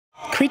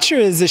Creature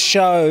is a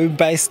show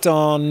based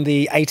on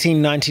the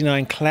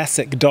 1899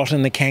 classic Dot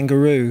and The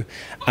Kangaroo.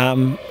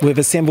 We've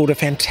assembled a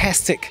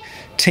fantastic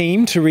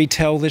team to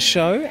retell this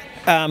show,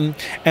 and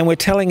we're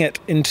telling it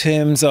in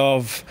terms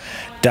of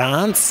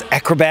dance,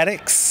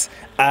 acrobatics,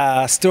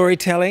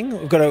 storytelling.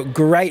 We've got a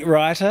great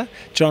writer,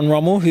 John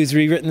Rommel, who's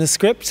rewritten the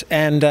script,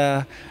 and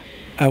a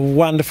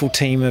wonderful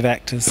team of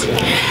actors.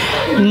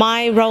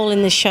 My role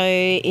in the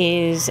show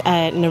is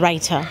a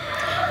narrator.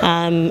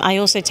 I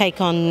also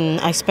take on,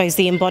 I suppose,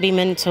 the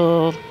embodiment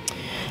or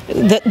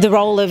the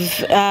role of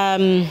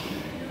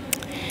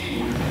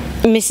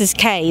Mrs.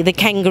 K, the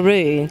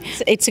kangaroo.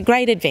 It's a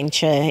great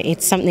adventure.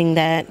 It's something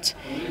that,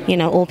 you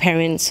know, all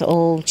parents,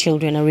 all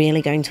children are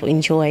really going to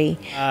enjoy.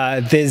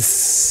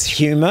 There's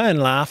humour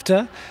and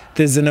laughter.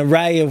 There's an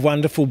array of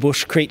wonderful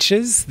bush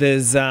creatures.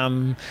 There's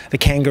the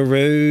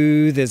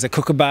kangaroo, there's a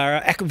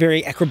kookaburra,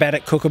 very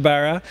acrobatic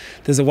kookaburra.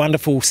 There's a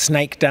wonderful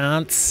snake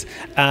dance.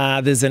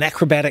 There's an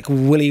acrobatic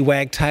willy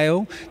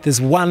wagtail. There's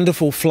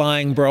wonderful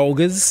flying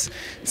brolgas.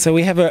 So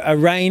we have a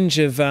range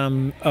of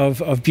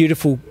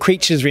beautiful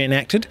creatures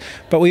reenacted,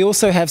 but we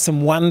also have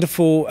some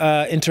wonderful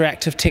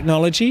interactive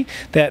technology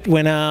that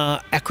when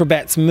our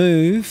acrobats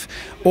move,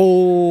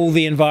 all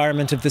the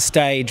environment of the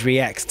stage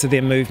reacts to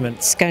their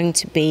movements. It's going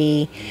to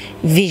be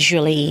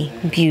visually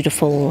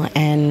beautiful,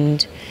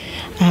 and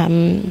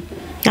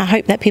I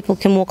hope that people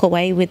can walk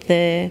away with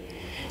the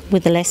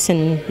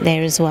lesson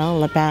there as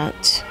well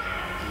about,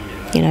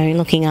 you know,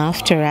 looking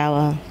after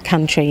our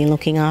country,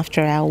 looking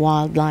after our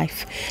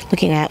wildlife,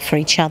 looking out for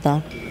each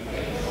other.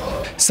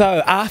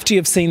 So after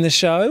you've seen the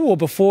show or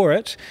before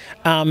it,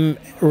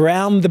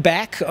 round the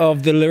back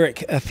of the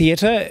Lyric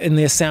Theatre in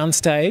their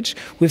soundstage,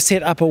 we've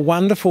set up a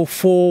wonderful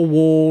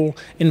four-wall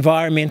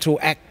environmental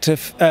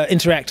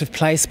interactive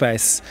play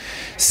space.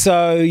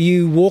 So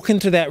you walk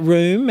into that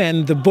room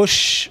and the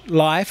bush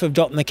life of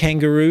Dot and the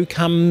Kangaroo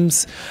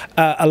comes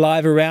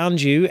alive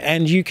around you,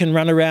 and you can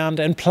run around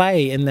and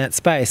play in that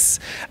space.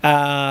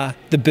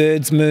 The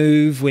birds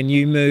move when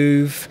you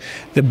move,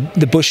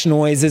 the bush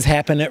noises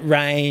happen, it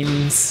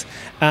rains.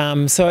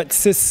 So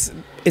it's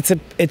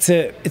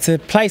a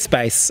play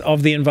space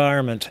of the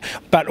environment,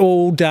 but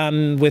all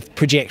done with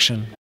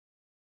projection.